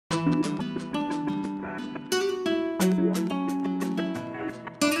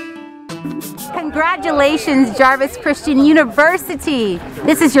Congratulations, Jarvis Christian University.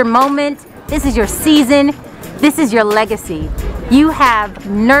 This is your moment, this is your season, this is your legacy. You have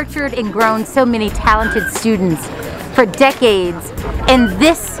nurtured and grown so many talented students for decades, and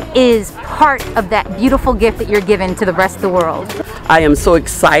this is part of that beautiful gift that you're given to the rest of the world. I am so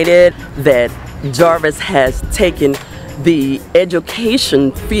excited that Jarvis has taken the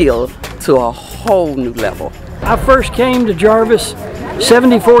education field to a whole new level. I first came to Jarvis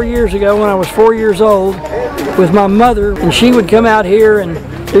 74 years ago when I was 4 years old with my mother, and she would come out here and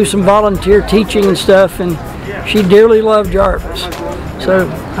do some volunteer teaching and stuff, and she dearly loved Jarvis. So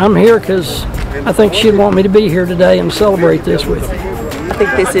I'm here because I think she'd want me to be here today and celebrate this with you. I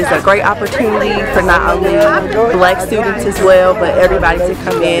think this is a great opportunity for not only black students as well, but everybody to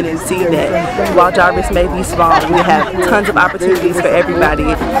come in and see that while Jarvis may be small, we have tons of opportunities for everybody.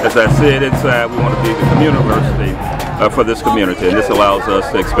 As I said inside, we want to be the university for this community, and this allows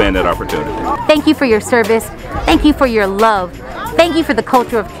us to expand that opportunity. Thank you for your service. Thank you for your love. Thank you for the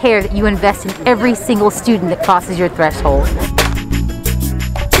culture of care that you invest in every single student that crosses your threshold.